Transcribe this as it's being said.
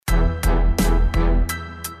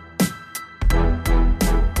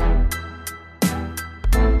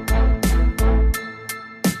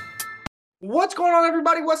What's going on,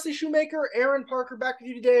 everybody? Wesley Shoemaker, Aaron Parker back with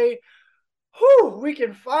you today. Whew, we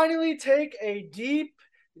can finally take a deep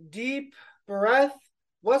breath.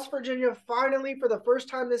 West Virginia finally, for the first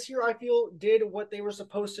time this year, I feel, did what they were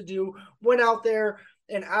supposed to do. Went out there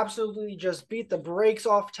and absolutely just beat the brakes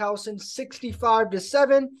off Towson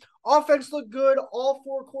 65-7. Offense looked good. All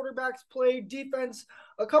four quarterbacks played. Defense,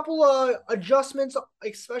 a couple of adjustments,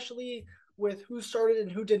 especially with who started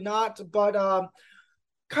and who did not. But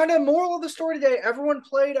kind of moral of the story today, everyone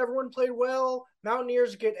played well.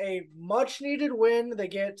 Mountaineers get a much needed win. They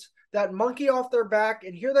get that monkey off their back,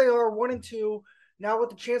 and here they are 1-2 now with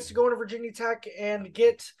the chance to go into Virginia Tech and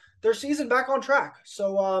get their season back on track.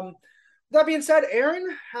 So that being said, Aaron,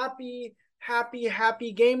 happy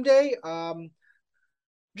game day.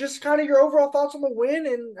 Just kind of your overall thoughts on the win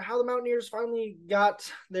and how the Mountaineers finally got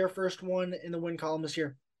their first one in the win column this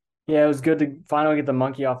year. Yeah, it was good to finally get the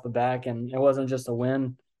monkey off the back, and it wasn't just a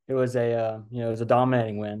win. It was it was a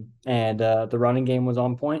dominating win, and the running game was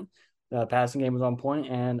on point, the passing game was on point,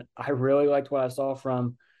 and I really liked what I saw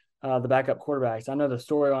from the backup quarterbacks. I know the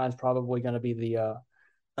storyline is probably going to be the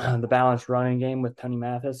balanced running game with Tony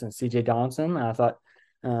Mathis and C.J. Donaldson. I thought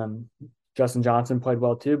Justin Johnson played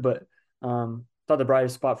well too, but thought the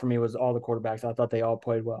brightest spot for me was all the quarterbacks. I thought they all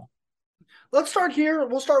played well. Let's start here.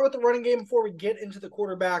 We'll start with the running game before we get into the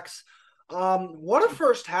quarterbacks. What a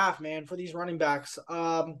first half, man, for these running backs.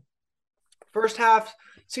 First half,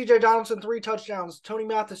 C.J. Donaldson, 3 touchdowns. Tony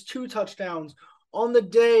Mathis, 2 touchdowns. On the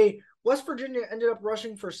day, West Virginia ended up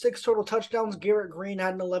rushing for 6 total touchdowns. Garrett Green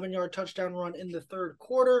had an 11-yard touchdown run in the third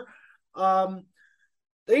quarter.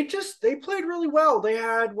 They played really well.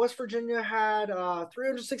 West Virginia had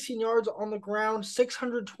 316 yards on the ground,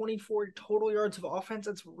 624 total yards of offense.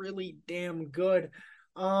 That's really damn good.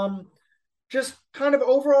 Just kind of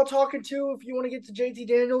overall talking to, if you want to get to JT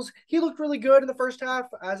Daniels, he looked really good in the first half,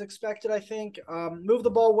 as expected, I think. Moved the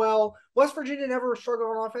ball well. West Virginia never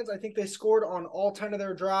struggled on offense. I think they scored on all 10 of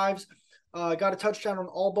their drives, got a touchdown on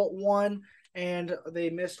all but one, and they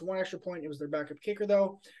missed one extra point. It was their backup kicker,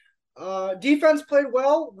 though. Defense played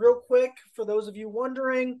well. Real quick, for those of you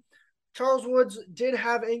wondering, Charles Woods did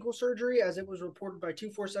have ankle surgery, as it was reported by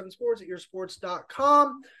 247 Sports at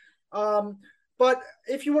yoursports.com. But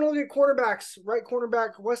if you want to look at cornerbacks, right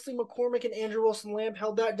cornerback, Wesley McCormick and Andrew Wilson-Lamp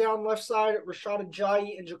held that down. Left side, Rashad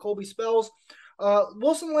Ajayi and Jacoby Spells.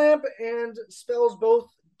 Wilson-Lamp and Spells both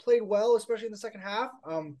played well, especially in the second half.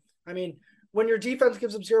 I mean, when your defense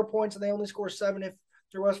gives up 0 points and they only score 7 if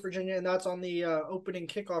they're West Virginia, and that's on the opening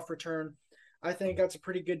kickoff return, I think that's a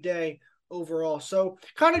pretty good day overall. So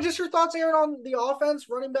kind of just your thoughts, Aaron, on the offense,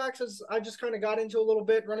 running backs, as I just kind of got into a little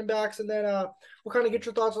bit, running backs, and then we'll kind of get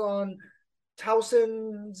your thoughts on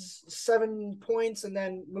Towson's 7 points and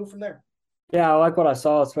then move from there. Yeah, I like what I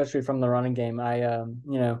saw, especially from the running game.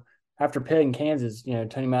 After Pitt and Kansas,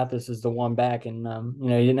 Tony Mathis is the one back, and he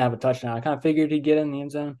didn't have a touchdown. I kind of figured he'd get in the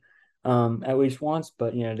end zone at least once,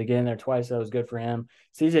 but to get in there twice, that was good for him.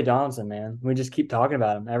 C.J. Donaldson, man, we just keep talking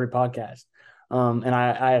about him every podcast. And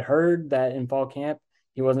I had heard that in fall camp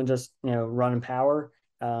he wasn't just running power.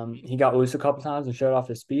 He got loose a couple times and showed off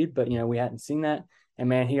his speed, but we hadn't seen that. And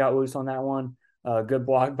man, he got loose on that one. Good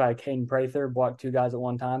block by Caden Prather, blocked 2 guys at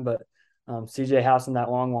one time, but CJ House in that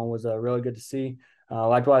long one was really good to see.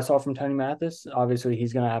 Like what I saw from Tony Mathis, obviously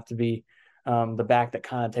he's going to have to be the back that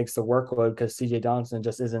kind of takes the workload because CJ Donaldson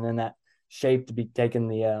just isn't in that shape to be taking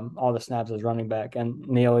the all the snaps as running back. And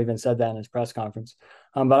Neil even said that in his press conference.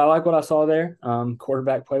 But I like what I saw there.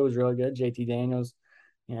 Quarterback play was really good. JT Daniels,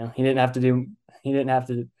 he didn't have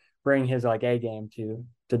to bring his like A game to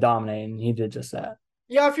dominate, and he did just that.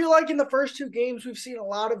 Yeah, I feel like in the first 2 games, we've seen a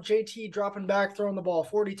lot of JT dropping back, throwing the ball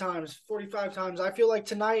 40 times, 45 times. I feel like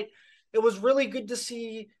tonight it was really good to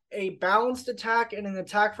see a balanced attack and an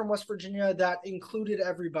attack from West Virginia that included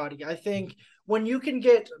everybody. I think when you can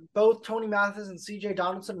get both Tony Mathis and CJ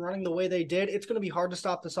Donaldson running the way they did, it's going to be hard to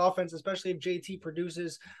stop this offense, especially if JT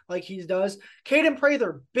produces like he does. Caden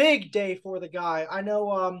Prather, big day for the guy. I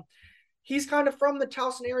know he's kind of from the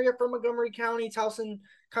Towson area, from Montgomery County. Towson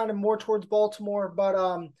kind of more towards Baltimore, but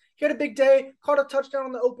he had a big day, caught a touchdown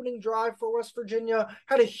on the opening drive for West Virginia,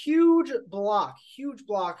 had a huge block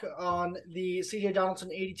on the C.J. Donaldson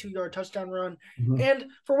 82-yard touchdown run. Mm-hmm. And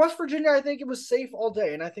for West Virginia, I think it was safe all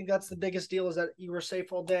day, and I think that's the biggest deal, is that you were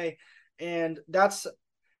safe all day, and that's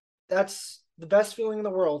the best feeling in the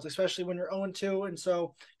world, especially when you're 0-2. And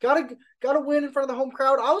so gotta win in front of the home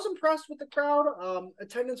crowd. I was impressed with the crowd.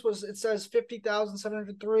 Attendance was, it says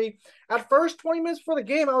 50,703. At first, 20 minutes before the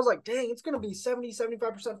game, I was like, dang, it's gonna be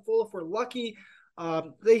 70-75% full if we're lucky.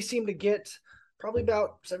 They seem to get probably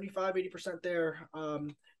about 75-80% there.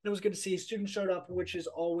 it was good to see students showed up, which is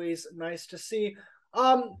always nice to see.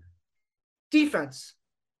 Um, defense.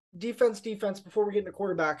 Defense. Before we get into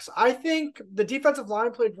quarterbacks, I think the defensive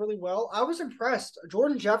line played really well. I was impressed.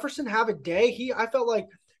 Jordan Jefferson have a day. I felt like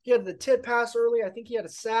he had the tip pass early. I think he had a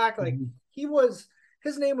sack. Like Mhm. he was,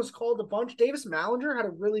 his name was called a bunch. Davis Mallinger had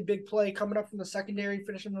a really big play coming up from the secondary,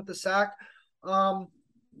 finishing with the sack. Um,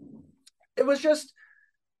 it was just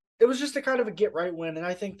it was just a kind of a get right win, and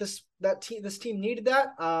I think this team needed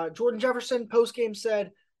that. Jordan Jefferson post game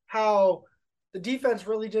said how the defense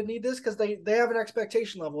really did need this because they have an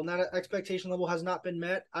expectation level, and that expectation level has not been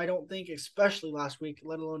met. I don't think, especially last week,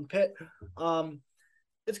 let alone Pitt. Um,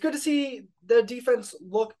 it's good to see the defense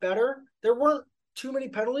look better. There weren't too many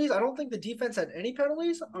penalties. I don't think the defense had any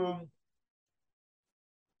penalties.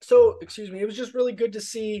 So excuse me, it was just really good to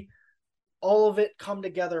see all of it come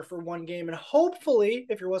together for one game, and hopefully,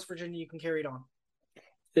 if you're West Virginia, you can carry it on.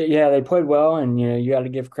 Yeah, they played well, and you got to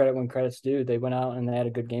give credit when credit's due. They went out and they had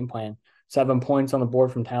a good game plan. 7 points on the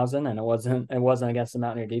board from Towson, and it wasn't against the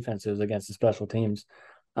Mountaineer defense. It was against the special teams.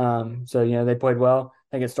 So they played well.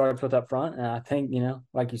 I think it starts with up front, and I think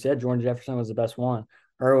like you said, Jordan Jefferson was the best one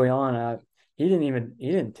early on. He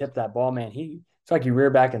didn't tip that ball, man. It's like he rear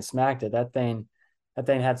back and smacked it. That thing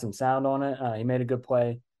had some sound on it. He made a good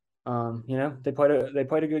play. They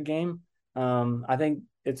played a good game. I think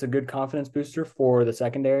it's a good confidence booster for the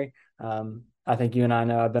secondary. I think you and I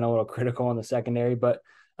know I've been a little critical on the secondary, but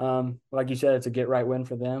like you said, it's a get right win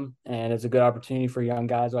for them, and it's a good opportunity for young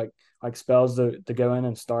guys like Spells to go in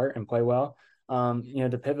and start and play well.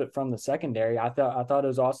 To pivot from the secondary, I thought it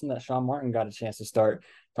was awesome that Sean Martin got a chance to start.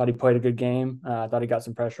 Thought he played a good game. I thought he got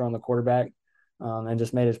some pressure on the quarterback, and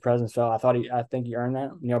just made his presence felt. I think he earned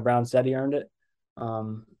that. Neil Brown said he earned it,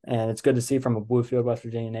 and it's good to see from a Bluefield, West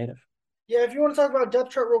Virginia native. Yeah, if you want to talk about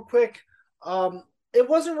depth chart real quick, it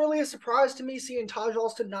wasn't really a surprise to me seeing Taj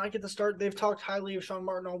Alston not get the start. They've talked highly of Sean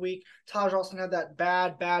Martin all week. Taj Alston had that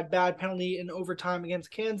bad penalty in overtime against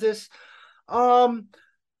Kansas. Um,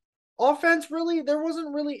 Offense, really, there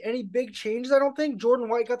wasn't really any big changes, I don't think. Jordan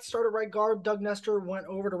White got the start at right guard. Doug Nestor went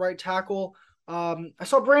over to right tackle. I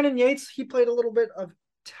saw Brandon Yates. He played a little bit of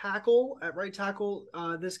tackle at right tackle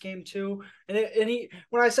this game too. And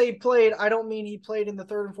when I say he played, I don't mean he played in the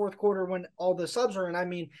third and fourth quarter when all the subs were in. I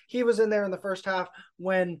mean he was in there in the first half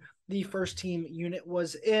when the first team unit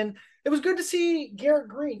was in. It was good to see Garrett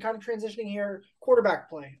Green kind of transitioning here, quarterback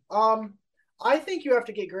play. I think you have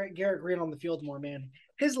to get Garrett Green on the field more, man.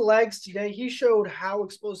 His legs today, he showed how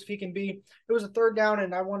explosive he can be. It was a third down,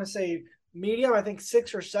 and I want to say medium, I think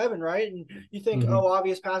 6 or 7, right? And you think, Mm-hmm. oh,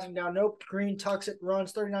 obvious passing down. Nope. Green tucks it,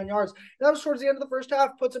 runs 39 yards. And that was towards the end of the first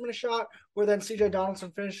half, puts him in a shot where then CJ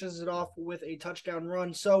Donaldson finishes it off with a touchdown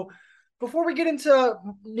run. So before we get into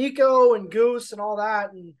Nico and Goose and all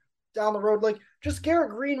that and down the road, like just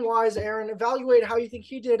Garrett Green wise, Aaron, evaluate how you think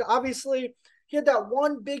he did. Obviously, he had that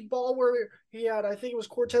one big ball where he had, I think it was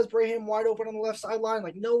Cortez Braham wide open on the left sideline,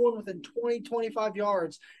 like no one within 20, 25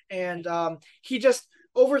 yards. And he just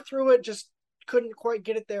overthrew it, just couldn't quite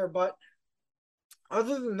get it there. But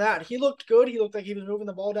other than that, he looked good. He looked like he was moving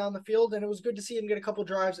the ball down the field, and it was good to see him get a couple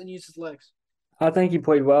drives and use his legs. I think he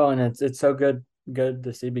played well, and it's so good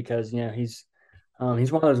to see because he's one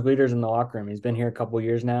of those leaders in the locker room. He's been here a couple of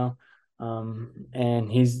years now,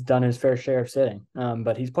 and he's done his fair share of sitting.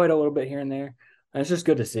 But he's played a little bit here and there, and it's just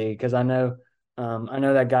good to see because I know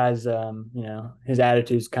that guy's his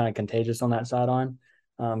attitude's kind of contagious on that sideline.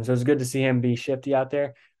 So it's good to see him be shifty out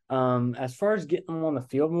there. As far as getting him on the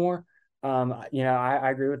field more, I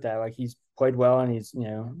agree with that. Like he's played well, and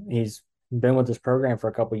he's been with this program for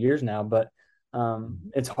a couple of years now, but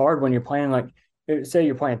it's hard when you're playing like say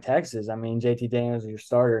you're playing Texas. I mean, JT Daniels is your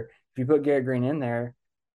starter. If you put Garrett Green in there,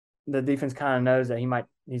 the defense kind of knows that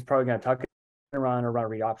he's probably going to tuck it and run or run a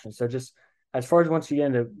read option. So just as far as once you get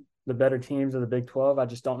into the better teams of the Big 12, I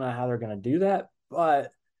just don't know how they're going to do that.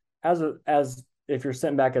 But as if you're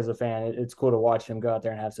sitting back as a fan, it's cool to watch him go out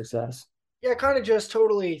there and have success. Yeah, kind of just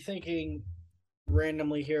totally thinking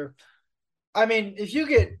randomly here. I mean, if you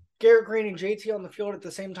get Garrett Green and JT on the field at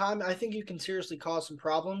the same time, I think you can seriously cause some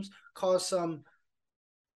problems, cause some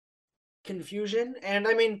confusion. And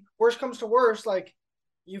I mean, worst comes to worst, like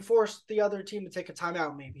you force the other team to take a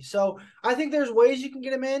timeout, maybe. So I think there's ways you can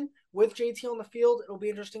get him in with JT on the field. It'll be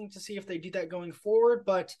interesting to see if they do that going forward.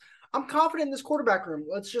 But I'm confident in this quarterback room.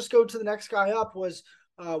 Let's just go to the next guy up was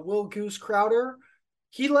Will Goose Crowder.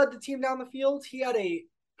 He led the team down the field. He had a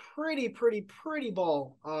pretty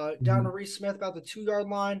ball down to Mhm. Reese Smith about the 2 yard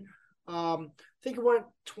line. I think it went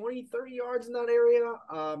 20, 30 yards in that area.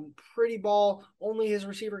 Pretty ball. Only his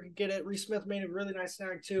receiver could get it. Reese Smith made a really nice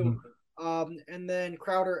snag too. And then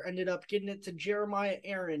Crowder ended up getting it to Jeremiah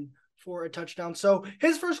Aaron for a touchdown. So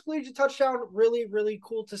his first collegiate touchdown, really, really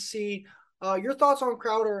cool to see. Your thoughts on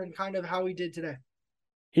Crowder and kind of how he did today?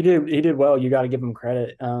 He did well. You got to give him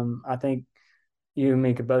credit. I think you and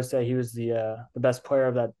me could both say he was the best player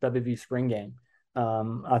of that WV spring game.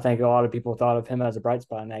 I think a lot of people thought of him as a bright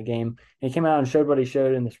spot in that game. He came out and showed what he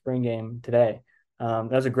showed in the spring game today.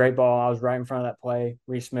 That was a great ball. I was right in front of that play.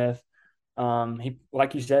 Reese Smith, he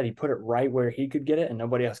like you said, he put it right where he could get it, and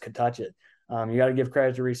nobody else could touch it. You got to give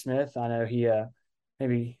credit to Reese Smith. I know he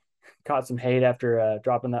maybe caught some hate after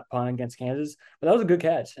dropping that punt against Kansas, but that was a good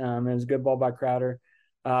catch. It was a good ball by Crowder.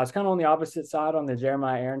 It's kind of on the opposite side on the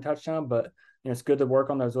Jeremiah Aaron touchdown, but it's good to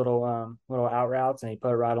work on those little out routes, and he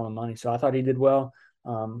put it right on the money. So I thought he did well.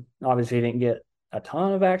 Obviously, he didn't get a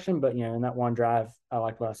ton of action, but in that one drive, I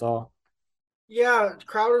liked what I saw. Yeah,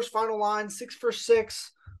 Crowder's final line, 6 for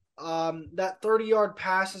 6. That 30-yard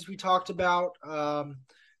pass, as we talked about,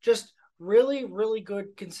 just really, really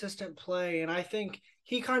good, consistent play. And I think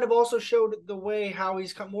he kind of also showed the way how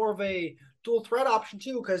he's more of a dual threat option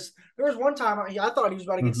too. Because there was one time I thought he was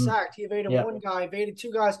about to get Mm-hmm. sacked. He evaded Yeah, one guy, evaded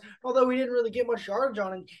two guys. Although he didn't really get much yardage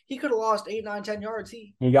on him, he could have lost 8, 9, 10 yards.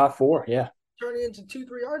 He he got 4. Yeah. turned it into 2,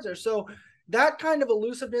 3 yards there. So that kind of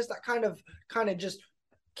elusiveness, that kind of just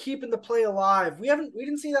keeping the play alive. We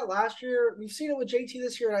didn't see that last year. We've seen it with JT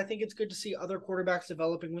this year, and I think it's good to see other quarterbacks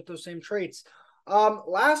developing with those same traits.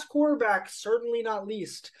 Last quarterback, certainly not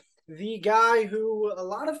least, the guy who a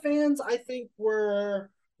lot of fans I think were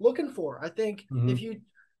looking for. I think if Mm-hmm. you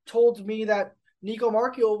told me that Nico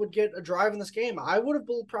Marchiol would get a drive in this game, I would have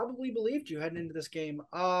probably believed you heading into this game.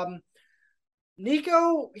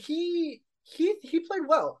 Nico, he played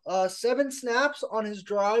well. 7 snaps on his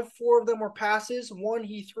drive. 4 of them were passes. One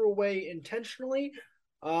he threw away intentionally.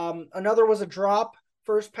 Another was a drop.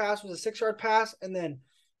 First pass was a 6-yard pass, and then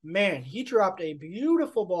man, he dropped a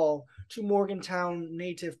beautiful ball to Morgantown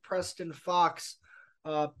native Preston Fox.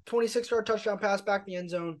 26-yard touchdown pass back in the end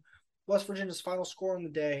zone. West Virginia's final score on the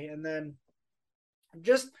day, and then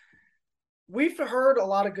just we've heard a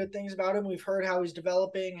lot of good things about him. We've heard how he's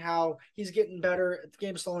developing, how he's getting better, the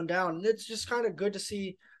game's slowing down. And it's just kind of good to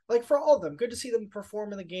see, like for all of them, good to see them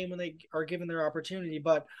perform in the game when they are given their opportunity.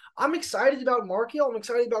 But I'm excited about Markiel. I'm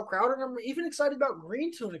excited about Crowder. And I'm even excited about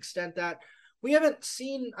Green to an extent that we haven't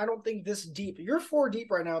seen, I don't think, this deep. You're 4 deep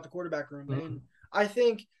right now at the quarterback room. Mm-hmm. And I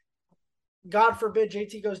think God forbid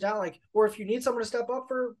JT goes down, like, or if you need someone to step up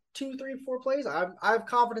for 2, 3, 4 plays, I have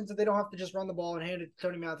confidence that they don't have to just run the ball and hand it to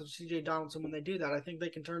Tony Mathis, CJ Donaldson when they do that. I think they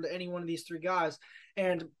can turn to any one of these 3 guys.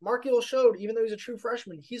 And Markiel showed, even though he's a true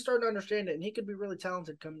freshman, he's starting to understand it, and he could be really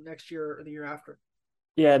talented come next year or the year after.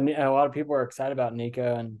 Yeah, a lot of people are excited about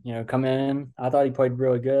Nico, and coming in, I thought he played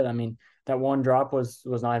really good. I mean, that one drop was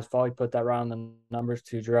not his fault. He put that right on the numbers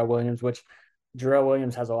to Jarrell Williams, which Jarrell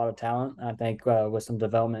Williams has a lot of talent. I think with some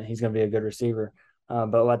development, he's going to be a good receiver.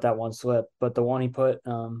 But let that one slip. But the one he put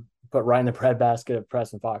right in the breadbasket of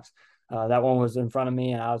Preston Fox. That one was in front of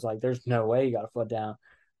me, and I was like, "There's no way he got a foot down."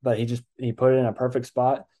 But he put it in a perfect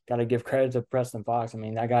spot. Got to give credit to Preston Fox. I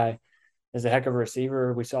mean, that guy is a heck of a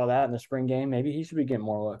receiver. We saw that in the spring game. Maybe he should be getting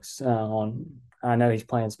more looks on. I know he's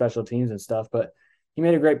playing special teams and stuff, but he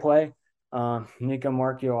made a great play. Nico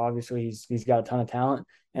Marchio, obviously, he's got a ton of talent,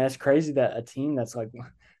 and it's crazy that a team that's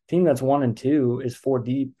 1 and 2 is 4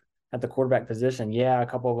 deep at the quarterback position. Yeah, a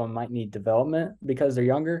couple of them might need development because they're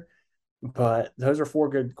younger, but those are 4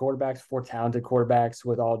 good quarterbacks, 4 talented quarterbacks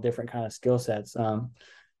with all different kind of skill sets.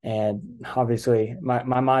 And obviously,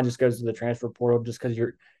 my mind just goes to the transfer portal just because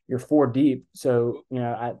you're 4 deep. So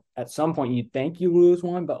at some point you think you lose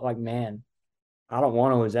one, but like man, I don't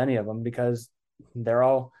want to lose any of them because they're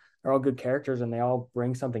all good characters and they all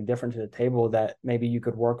bring something different to the table that maybe you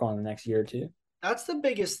could work on the next year or two. That's the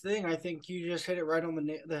biggest thing. I think you just hit it right on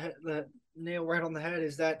the nail right on the head.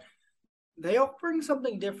 Is that they all bring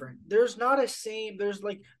something different. There's not a same. There's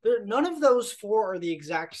like there. None of those 4 are the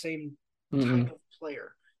exact same type Mm-mm. of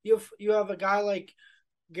player. You have a guy like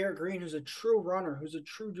Garrett Green, who's a true runner, who's a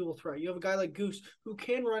true dual threat. You have a guy like Goose who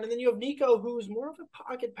can run, and then you have Nico, who's more of a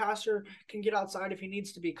pocket passer, can get outside if he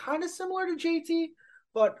needs to be, kind of similar to JT,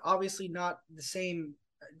 but obviously not the same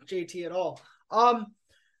JT at all.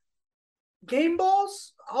 Game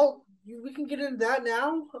balls, we can get into that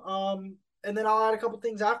now. And then I'll add a couple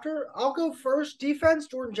things after. I'll go first. Defense,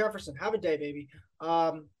 Jordan Jefferson, have a day, baby.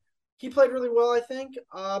 He played really well, I think.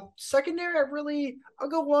 Secondary, I'll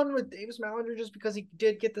go one with Davis Mallinger just because he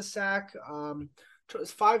did get the sack.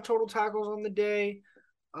 5 total tackles on the day.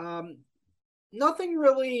 Um, Nothing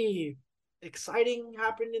really exciting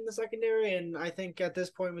happened in the secondary, and I think at this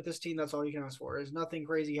point with this team, that's all you can ask for is nothing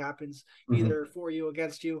crazy happens Mm-hmm. either for you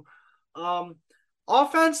against you. Um,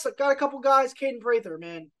 Offense, got a couple guys. Caden Prather,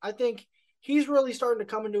 man, I think he's really starting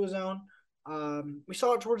to come into his own. We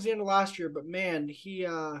saw it towards the end of last year, but man, he's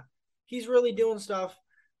really doing stuff.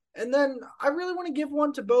 And then I really want to give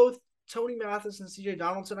one to both Tony Mathis and CJ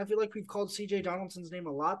Donaldson. I feel like we've called CJ Donaldson's name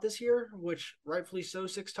a lot this year, which rightfully so.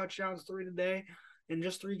 6 touchdowns, three today in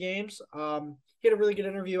just 3 games. He had a really good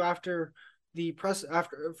interview after the press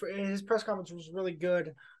after his press conference was really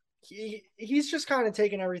good. He's just kind of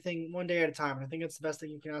taking everything one day at a time, and I think it's the best thing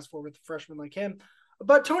you can ask for with a freshman like him.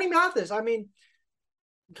 But Tony Mathis, I mean,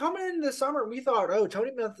 coming into the summer, we thought, oh,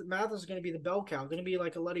 Tony Mathis is going to be the bell cow, going to be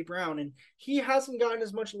like a Letty Brown, and he hasn't gotten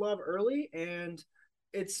as much love early, and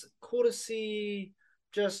it's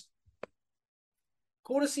just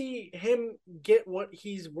cool to see him get what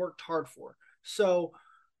he's worked hard for. So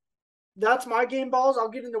that's my game balls. I'll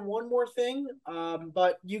get into one more thing,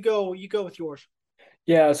 but you go with yours.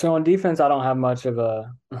 Yeah, so on defense, I don't have much of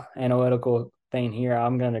a analytical thing here.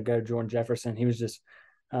 I'm going to go Jordan Jefferson. He was just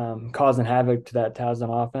causing havoc to that Towson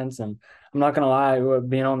offense, and I'm not going to lie,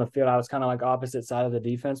 being on the field, I was kind of like opposite side of the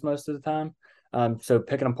defense most of the time. So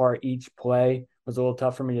picking apart each play was a little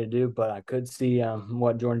tough for me to do, but I could see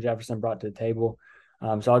what Jordan Jefferson brought to the table.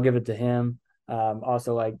 So I'll give it to him.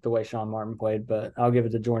 Also like the way Sean Martin played, but I'll give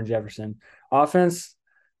it to Jordan Jefferson. Offense,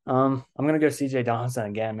 I'm gonna go CJ Donaldson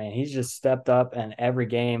again, man. He's just stepped up, and every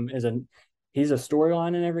game he's a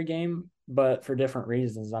storyline in every game, but for different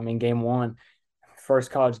reasons. I mean, game one, first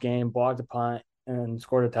college game, blocked a punt and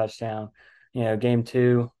scored a touchdown. Game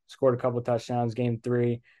two, scored a couple of touchdowns. Game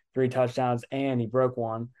three, 3 touchdowns, and he broke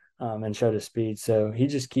one and showed his speed. So he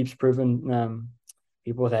just keeps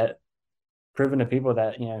people that proving to people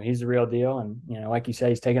that he's the real deal. And like you say,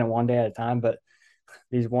 he's taking it one day at a time, but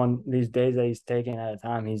these days that he's taking at a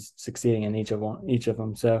time, he's succeeding in each of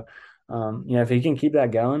them. So, if he can keep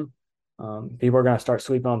that going, people are going to start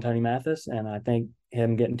sleeping on Tony Mathis, and I think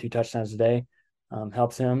him getting 2 touchdowns a day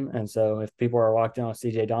helps him. And so, if people are locked in on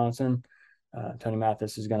C.J. Donaldson, Tony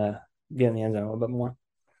Mathis is going to get in the end zone a little bit more.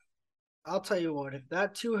 I'll tell you what, if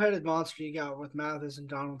that two-headed monster you got with Mathis and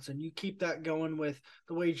Donaldson, you keep that going with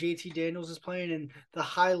the way JT Daniels is playing and the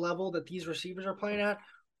high level that these receivers are playing at,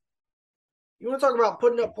 you want to talk about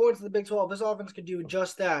putting up points in the Big 12. This offense could do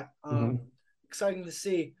just that. Mm-hmm. Exciting to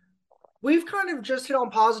see. We've kind of just hit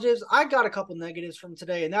on positives. I got a couple negatives from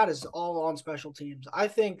today, and that is all on special teams. I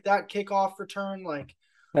think that kickoff return, like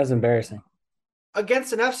That's embarrassing.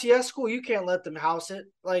 against an FCS school, you can't let them house it.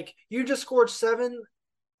 Like you just scored 7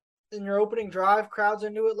 in your opening drive, crowds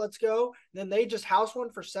into it, let's go. And then they just house one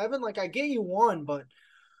for 7. Like I get you one, but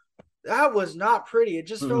that was not pretty. It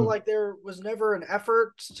just felt Mm-hmm. like there was never an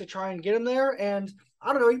effort to try and get him there. And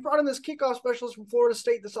I don't know, he brought in this kickoff specialist from Florida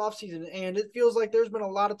State this offseason, and it feels like there's been a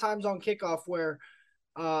lot of times on kickoff where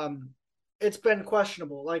it's been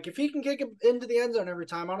questionable. Like if he can kick him into the end zone every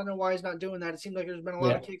time, I don't know why he's not doing that. It seems like there's been a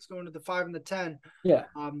lot Yeah. of kicks going to the 5 and the 10. Yeah.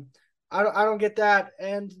 Um, I don't get that.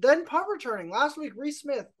 And then punt returning last week, Reese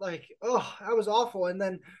Smith, like, oh, that was awful. And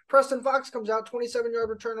then Preston Fox comes out 27-yard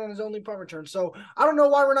return on his only punt return. So I don't know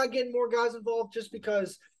why we're not getting more guys involved. Just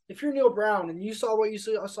because if you're Neil Brown and you saw what you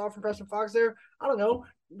saw from Preston Fox there, I don't know.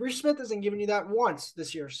 Reese Smith isn't giving you that once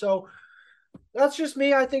this year. So that's just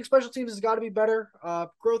me. I think special teams has got to be better.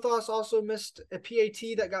 Grothos also missed a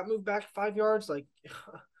PAT that got moved back 5 yards. Like,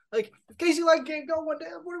 like if Casey Light can't go one day,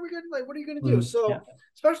 what are we gonna like? What are you gonna do? Mm-hmm. Yeah. So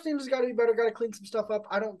special teams has got to be better. Got to clean some stuff up.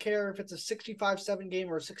 I don't care if it's a 65-7 game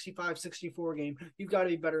or a 65-64 game. You've got to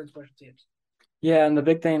be better in special teams. Yeah, and the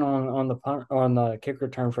big thing on the punt on the kick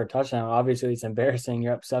return for a touchdown, obviously it's embarrassing.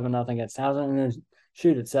 You're up 7-0 against Towson, and then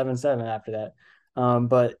shoot it's 7-7 after that.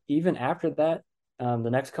 But even after that, the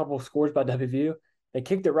next couple of scores by WVU, they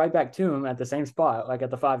kicked it right back to him at the same spot, like at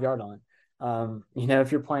the 5 yard line.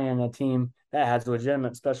 If you're playing a team that has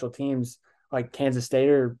legitimate special teams like Kansas State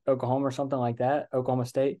or Oklahoma or something like that, Oklahoma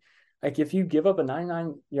State, like if you give up a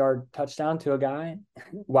 99-yard touchdown to a guy,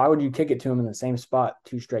 why would you kick it to him in the same spot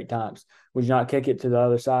 2 straight times? Would you not kick it to the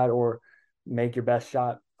other side or make your best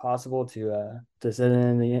shot possible to sit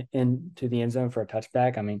into the end zone for a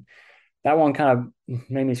touchback? I mean, that one kind of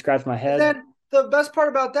made me scratch my And head. then the best part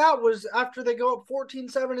about that was after they go up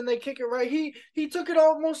 14-7 and they kick it right, he took it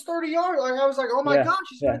almost 30 yards. Like I was like, oh my Yeah, gosh,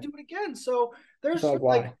 he's gonna yeah. do it again. So It's there's like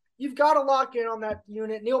like why? you've got to lock in on that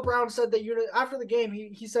unit. Neil Brown said that unit after the game.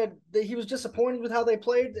 He said that he was disappointed with how they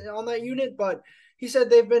played on that unit, but he said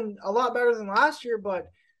they've been a lot better than last year. But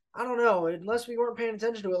I don't know, unless we weren't paying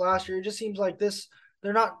attention to it last year, it just seems like this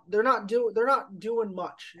they're not doing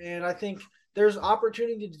much. And I think there's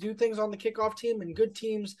opportunity to do things on the kickoff team, and good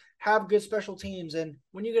teams have good special teams. And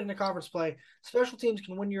when you get into conference play, special teams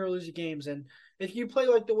can win you or lose you games. And if you play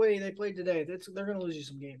like the way they played today, they're going to lose you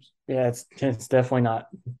some games. Yeah, it's definitely not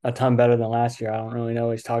a ton better than last year. I don't really know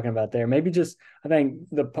what he's talking about there. Maybe just I think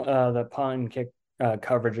the punt and kick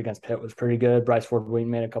coverage against Pitt was pretty good. Bryce Ford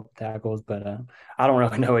Wheaton made a couple tackles, but I don't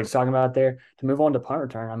really know what he's talking about there. To move on to punt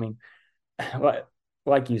return, I mean,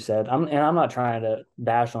 like you said, I'm not trying to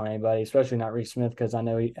bash on anybody, especially not Reese Smith, because I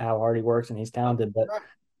know how hard he works and he's talented. But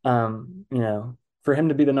Right. for him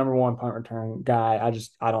to be the number one punt return guy,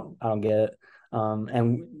 I don't get it.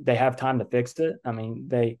 And they have time to fix it. I mean,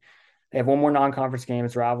 they have one more non-conference game,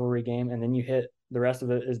 it's a rivalry game, and then you hit the rest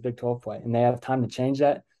of it is Big 12 play, and they have time to change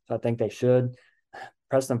that. So I think they should.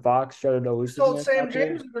 Preston Fox showed So elusiveness Sam out there.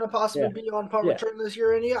 James is going to possibly Yeah, be on punt yeah. return this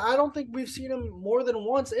year, and yeah, I don't think we've seen him more than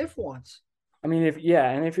once, if once. I mean, if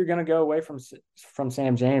you're gonna go away from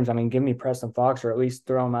Sam James, I mean, give me Preston Fox or at least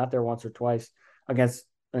throw him out there once or twice against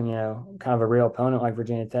kind of a real opponent like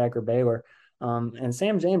Virginia Tech or Baylor. And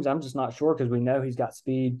Sam James, I'm just not sure because we know he's got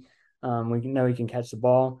speed. We know he can catch the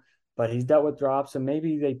ball, but he's dealt with drops. So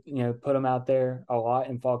maybe they put him out there a lot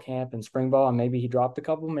in fall camp and spring ball, and maybe he dropped a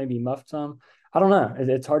couple, maybe he muffed some. I don't know.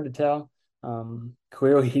 It's hard to tell.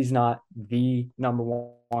 Clearly, he's not the number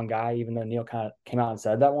one guy, even though Neil kind of came out and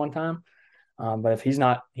said that one time. But if he's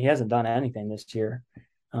not, he hasn't done anything this year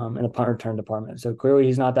in the punt return department. So clearly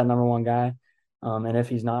he's not that number one guy. And if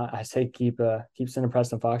he's not, I say keep sending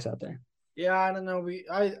Preston Fox out there. Yeah, I don't know.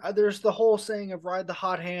 There's the whole saying of ride the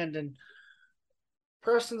hot hand, and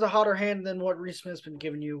Preston's a hotter hand than what Reese Smith's been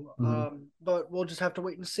giving you. Mm-hmm. But we'll just have to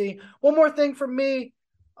wait and see. One more thing from me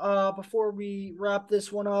before we wrap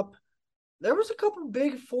this one up. There was a couple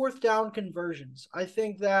big fourth down conversions. I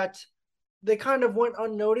think that they kind of went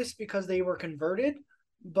unnoticed because they were converted,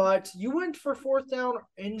 but you went for fourth down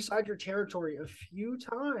inside your territory a few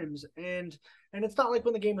times, and it's not like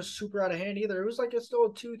when the game was super out of hand either. It was like it's still a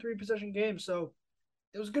 2-3 possession game, so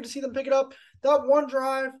it was good to see them pick it up. That one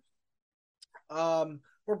drive,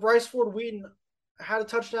 where Bryce Ford Wheaton had a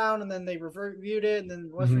touchdown and then they reviewed it, and then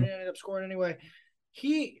West Virginia ended up scoring anyway.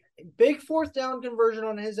 Big fourth down conversion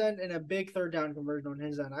on his end and a big third down conversion on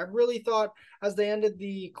his end. I really thought as they ended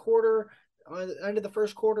the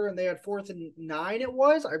first quarter and they had 4th and 9 it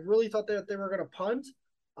was. I really thought that they were going to punt.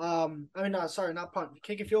 Not punt.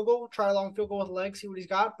 Kick a field goal, try a long field goal with legs, see what he's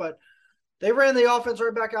got. But they ran the offense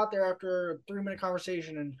right back out there after a 3-minute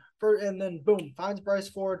conversation. And then, boom, finds Bryce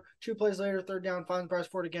Ford. 2 plays later, third down, finds Bryce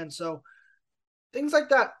Ford again. So things like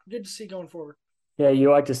that, good to see going forward. Yeah,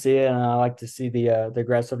 you like to see it, and I like to see the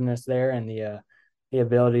aggressiveness there and the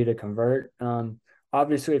ability to convert.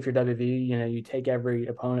 Obviously, if you're WVU, you take every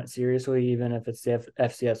opponent seriously, even if it's the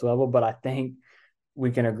FCS level. But I think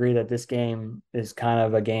we can agree that this game is kind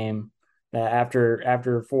of a game that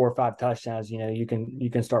after 4 or 5 touchdowns, you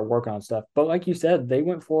can start working on stuff. But like you said, they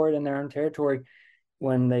went for it in their own territory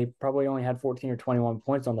when they probably only had 14 or 21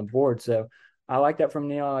 points on the board. So I like that from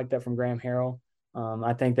Neil. I like that from Graham Harrell.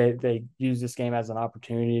 I think they use this game as an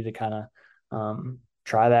opportunity to kind of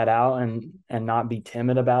try that out and not be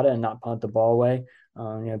timid about it and not punt the ball away.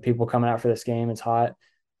 People coming out for this game, it's hot.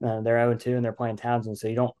 They're 0-2 and they're playing Towson, so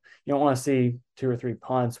you don't want to see 2 or 3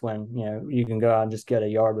 punts when you can go out and just get a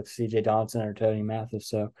yard with C.J. Johnson or Tony Mathis.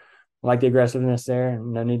 So I like the aggressiveness there,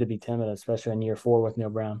 and no need to be timid, especially in year 4 with Neil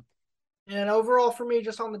Brown. And overall for me,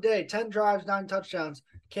 just on the day, 10 drives, 9 touchdowns.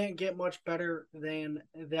 Can't get much better than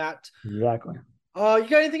that. Exactly. You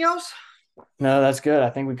got anything else? No, that's good. I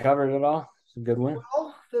think we covered it all. It's a good win.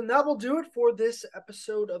 Well, then that will do it for this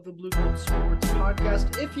episode of the Blue Gold Sports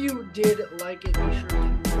Podcast. If you did like it, be sure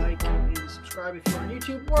to like and subscribe if you're on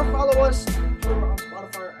YouTube, or follow us if you're on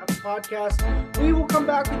Spotify or Apple Podcasts. We will come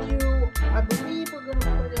back with you. I believe we're going to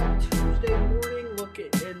play on Tuesday morning. Look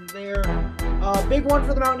in there. Big one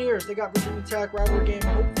for the Mountaineers. They got Virginia Tech rivalry game.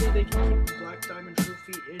 Hopefully they can keep the Black Diamond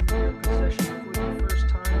Trophy in their possession for the first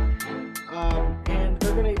time. And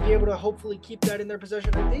they're going to be able to hopefully keep that in their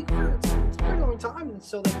possession, I think, for it's a very long time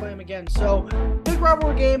until they play them again. So, big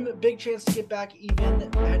rivalry game, big chance to get back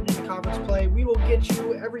even heading into conference play. We will get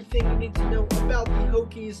you everything you need to know about the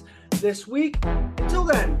Hokies this week. Until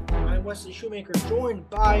then, I'm Wesley Shoemaker, joined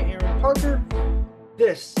by Aaron Parker.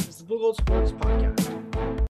 This is the Blue Gold Sports Podcast.